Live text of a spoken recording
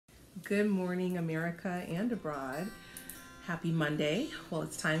Good morning, America and abroad. Happy Monday. Well,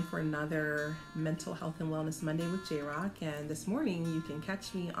 it's time for another Mental Health and Wellness Monday with J-Rock. And this morning, you can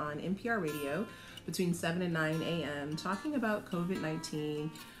catch me on NPR Radio between 7 and 9 a.m. talking about COVID-19,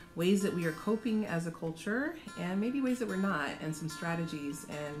 ways that we are coping as a culture, and maybe ways that we're not, and some strategies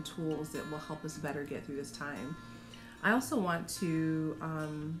and tools that will help us better get through this time. I also want to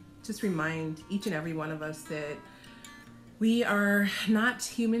just remind each and every one of us that we are not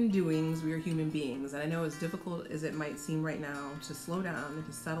human doings, we are human beings. And I know as difficult as it might seem right now to slow down and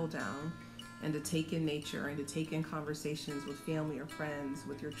to settle down and to take in nature and to take in conversations with family or friends,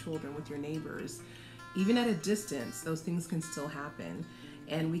 with your children, with your neighbors, even at a distance, those things can still happen.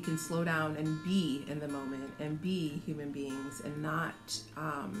 And we can slow down and be in the moment and be human beings and not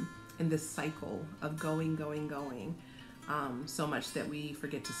in this cycle of going, so much that we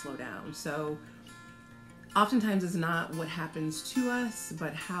forget to slow down. So oftentimes it's not what happens to us,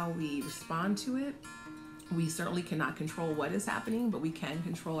 but how we respond to it. We certainly cannot control what is happening, but we can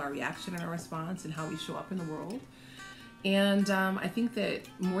control our reaction and our response and how we show up in the world. And I think that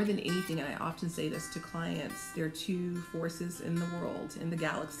more than anything, and I often say this to clients, there are two forces in the world, in the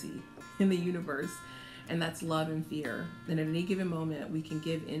galaxy, in the universe, and that's love and fear. And at any given moment, we can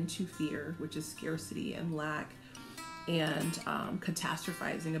give into fear, which is scarcity and lack, and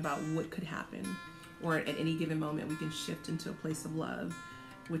catastrophizing about what could happen. Or at any given moment, we can shift into a place of love,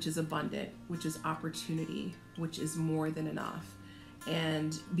 which is abundant, which is opportunity, which is more than enough.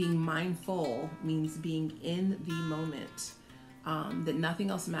 And being mindful means being in the moment, that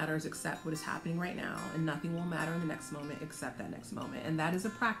nothing else matters except what is happening right now, and nothing will matter in the next moment except that next moment. And that is a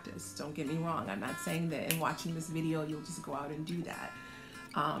practice. Don't get me wrong. I'm not saying that in watching this video, you'll just go out and do that.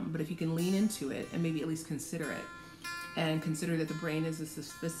 But if you can lean into it and maybe at least consider it, and consider that the brain is a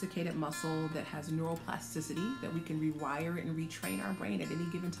sophisticated muscle that has neuroplasticity, that we can rewire and retrain our brain at any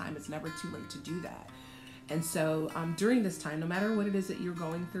given time. It's never too late to do that. And so during this time, no matter what it is that you're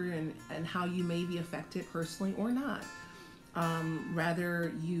going through and how you may be affected personally or not,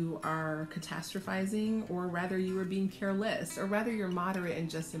 rather you are catastrophizing, or rather you are being careless, or rather you're moderate and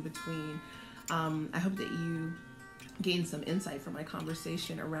just in between, I hope that you gain some insight from my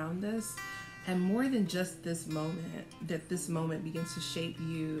conversation around this. And more than just this moment, that this moment begins to shape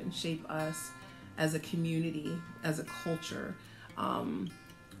you and shape us as a community, as a culture,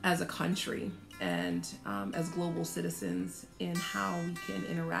 as a country, and as global citizens in how we can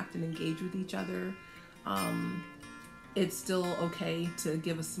interact and engage with each other. It's still okay to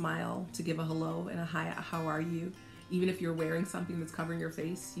give a smile, to give a hello and a hi, how are you? Even if you're wearing something that's covering your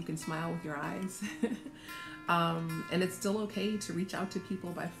face, you can smile with your eyes. And it's still okay to reach out to people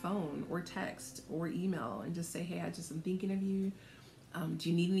by phone or text or email and just say, hey, I'm thinking of you. Do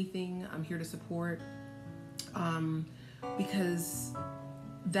you need anything? I'm here to support. Because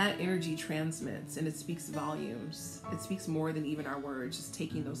that energy transmits and it speaks volumes. It speaks more than even our words, just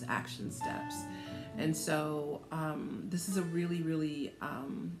taking those action steps. And so this is a really, really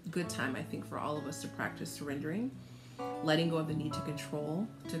good time, I think, for all of us to practice surrendering, letting go of the need to control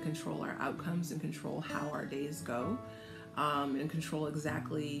our outcomes and control how our days go, and control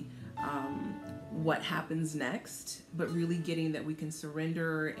exactly what happens next, but really getting that we can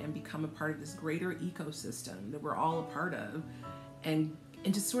surrender and become a part of this greater ecosystem that we're all a part of, and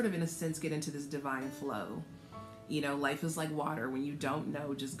just sort of in a sense get into this divine flow. You know, life is like water. When you don't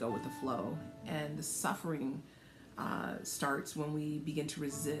know, just go with the flow. And the suffering starts when we begin to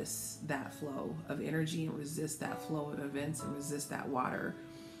resist that flow of energy and resist that flow of events and resist that water.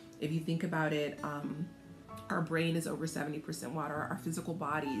 If you think about it, our brain is over 70% water. Our physical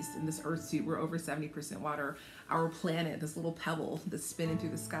bodies in this earth suit, we're over 70% water. Our planet, this little pebble that's spinning through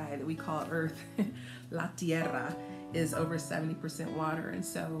the sky that we call Earth, La Tierra, is over 70% water. And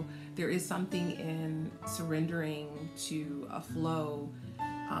so there is something in surrendering to a flow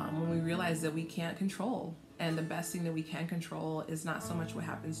when we realize that we can't control. And the best thing that we can control is not so much what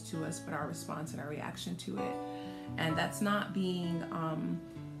happens to us, but our response and our reaction to it. And that's not being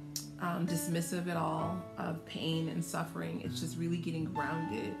dismissive at all of pain and suffering. It's just really getting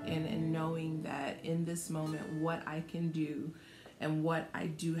grounded and knowing that in this moment, what I can do and what I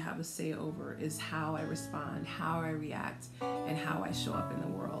do have a say over is how I respond, how I react, and how I show up in the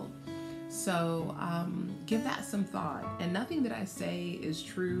world. So give that some thought. And nothing that I say is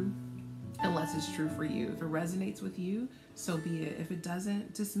true unless it's true for you. If it resonates with you, so be it. If it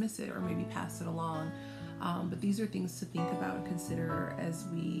doesn't, dismiss it or maybe pass it along. But these are things to think about and consider as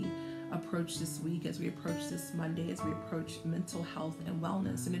we approach this week, as we approach this Monday, as we approach mental health and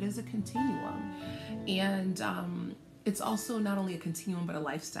wellness. And it is a continuum. And it's also not only a continuum but a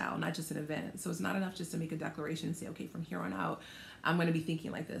lifestyle, not just an event. So it's not enough just to make a declaration and say, okay, from here on out I'm going to be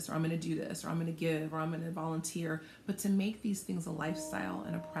thinking like this, or I'm going to do this, or I'm going to give, or I'm going to volunteer, but to make these things a lifestyle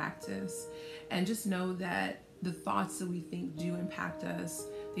and a practice. And just know that the thoughts that we think do impact us.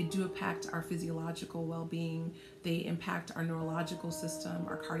 They do impact our physiological well-being. They impact our neurological system,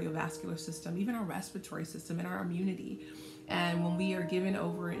 our cardiovascular system, even our respiratory system, and our immunity. And when we are given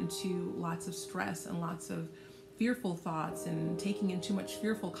over into lots of stress and lots of fearful thoughts and taking in too much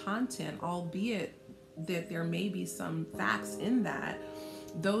fearful content, albeit that there may be some facts in that,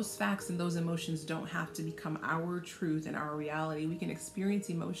 those facts and those emotions don't have to become our truth and our reality. We can experience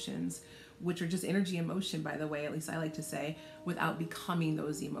emotions, which are just energy emotion, by the way, at least I like to say, without becoming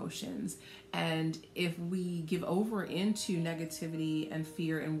those emotions. And if we give over into negativity and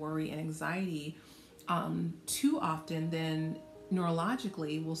fear and worry and anxiety too often, then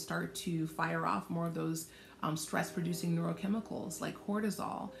neurologically we'll start to fire off more of those stress-producing neurochemicals like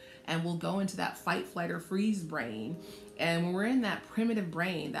cortisol, and we'll go into that fight, flight, or freeze brain. And when we're in that primitive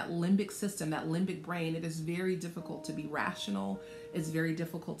brain, that limbic system, that limbic brain, it is very difficult to be rational, it's very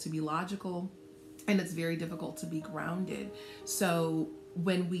difficult to be logical, and it's very difficult to be grounded. So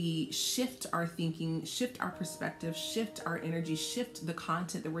when we shift our thinking, shift our perspective, shift our energy, shift the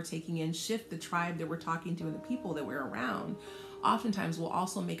content that we're taking in, shift the tribe that we're talking to and the people that we're around, oftentimes we'll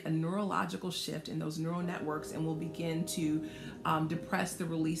also make a neurological shift in those neural networks, and we'll begin to depress the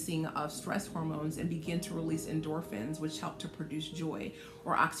releasing of stress hormones and begin to release endorphins, which help to produce joy,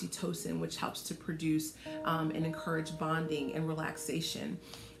 or oxytocin, which helps to produce and encourage bonding and relaxation.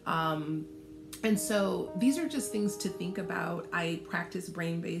 And so these are just things to think about. I practice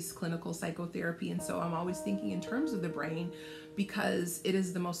brain-based clinical psychotherapy, and so I'm always thinking in terms of the brain, because it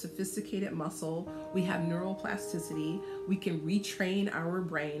is the most sophisticated muscle. We have neuroplasticity. We can retrain our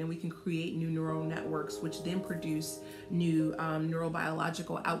brain, and we can create new neural networks, which then produce new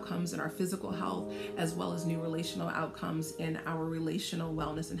neurobiological outcomes in our physical health, as well as new relational outcomes in our relational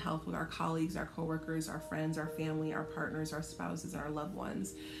wellness and health with our colleagues, our coworkers, our friends, our family, our partners, our spouses, and our loved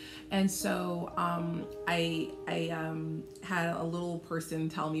ones. And so I had a little person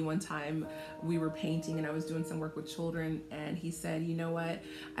tell me one time, we were painting and I was doing some work with children, and he said, you know what,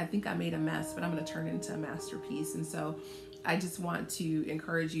 I think I made a mess, but I'm going to turn it into a masterpiece. And so I just want to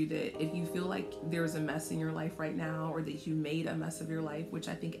encourage you that if you feel like there's a mess in your life right now, or that you made a mess of your life, which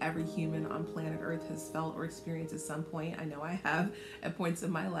I think every human on planet Earth has felt or experienced at some point, I know I have at points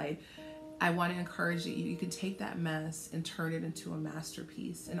in my life, I want to encourage you can take that mess and turn it into a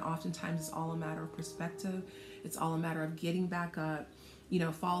masterpiece. And oftentimes it's all a matter of perspective. It's all a matter of getting back up. You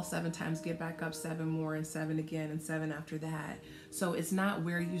know, fall 7 times, get back up 7 more, and 7 again, and 7 after that. So it's not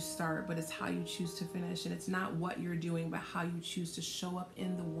where you start, but it's how you choose to finish. And it's not what you're doing, but how you choose to show up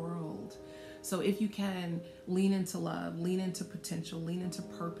in the world. So if you can, lean into love, lean into potential, lean into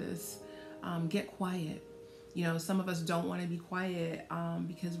purpose, get quiet. You know, some of us don't want to be quiet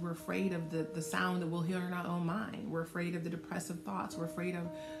because we're afraid of the sound that we'll hear in our own mind. We're afraid of the depressive thoughts. We're afraid of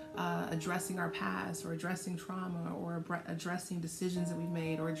addressing our past, or addressing trauma, or addressing decisions that we've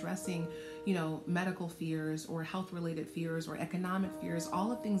made, or addressing, you know, medical fears, or health-related fears, or economic fears, all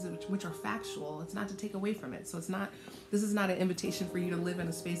the things which are factual. It's not to take away from it. So this is not an invitation for you to live in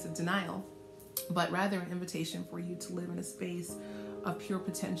a space of denial, but rather an invitation for you to live in a space of pure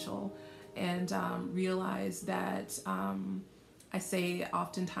potential. And realize that I say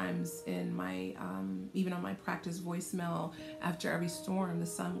oftentimes in my, even on my practice voicemail, after every storm, the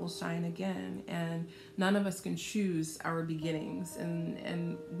sun will shine again. And none of us can choose our beginnings.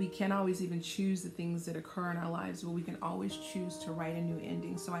 And we can't always even choose the things that occur in our lives, but we can always choose to write a new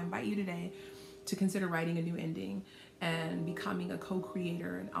ending. So I invite you today to consider writing a new ending and becoming a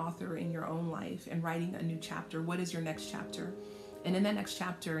co-creator and author in your own life, and writing a new chapter. What is your next chapter? And in that next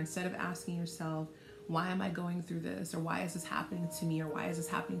chapter, instead of asking yourself, why am I going through this? Or why is this happening to me? Or why is this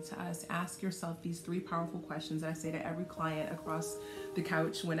happening to us? Ask yourself these 3 powerful questions that I say to every client across the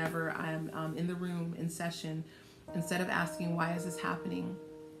couch whenever I'm in the room in session. Instead of asking, why is this happening?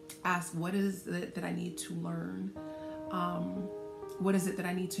 Ask, what is it that I need to learn? What is it that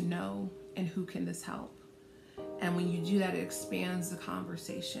I need to know? And who can this help? And when you do that, it expands the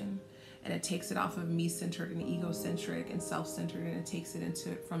conversation. And it takes it off of me-centered and egocentric and self-centered, and it takes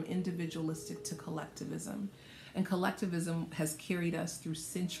it from individualistic to collectivism. And collectivism has carried us through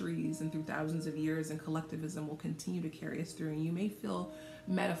centuries and through thousands of years, and collectivism will continue to carry us through. And you may feel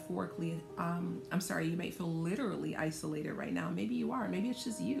metaphorically, you may feel literally isolated right now. Maybe you are. Maybe it's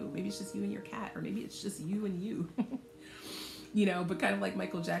just you. Maybe it's just you and your cat, or maybe it's just you and you. But kind of like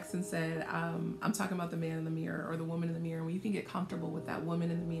Michael Jackson said, I'm talking about the man in the mirror or the woman in the mirror. When you can get comfortable with that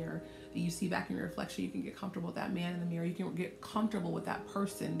woman in the mirror that you see back in your reflection, you can get comfortable with that man in the mirror, you can get comfortable with that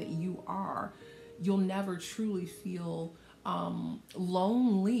person that you are, you'll never truly feel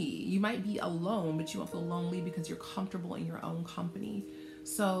lonely. You might be alone, but you won't feel lonely because you're comfortable in your own company.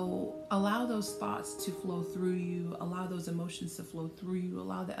 So allow those thoughts to flow through you, allow those emotions to flow through you,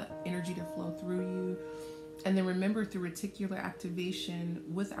 allow the energy to flow through you. And then remember, through reticular activation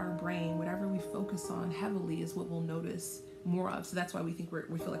with our brain, whatever we focus on heavily is what we'll notice more of. So that's why we think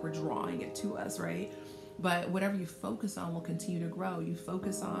we feel like we're drawing it to us, right? But whatever you focus on will continue to grow. You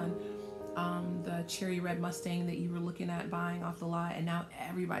focus on the cherry red Mustang that you were looking at buying off the lot, and now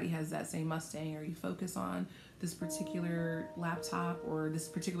everybody has that same Mustang. Or you focus on this particular laptop or this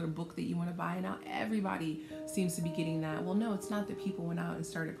particular book that you want to buy, and now everybody seems to be getting that. Well, no, it's not that people went out and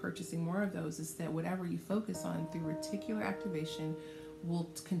started purchasing more of those. It's that whatever you focus on through reticular activation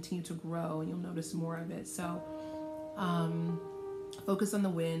will continue to grow, and you'll notice more of it. So focus on the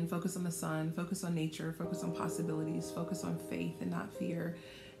wind, focus on the sun, focus on nature, focus on possibilities, focus on faith and not fear.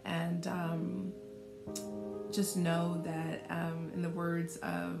 And just know that in the words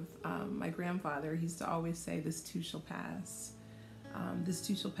of my grandfather, he used to always say, this too shall pass. This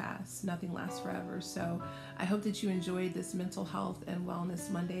too shall pass. Nothing lasts forever. So I hope that you enjoyed this Mental Health and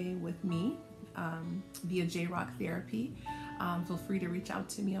Wellness Monday with me via J-Rock Therapy. Feel free to reach out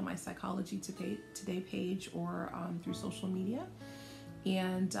to me on my Psychology Today page or through social media.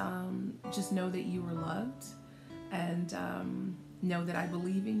 And just know that you are loved, and know that I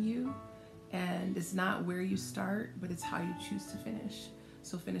believe in you. And it's not where you start, but it's how you choose to finish.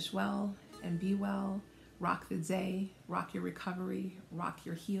 So finish well and be well. Rock the day, rock your recovery, rock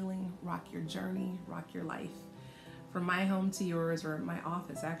your healing, rock your journey, rock your life. From my home to yours, or my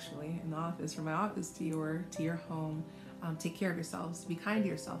office actually, in the office, from my office to your home, take care of yourselves, be kind to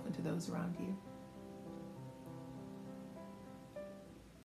yourself and to those around you.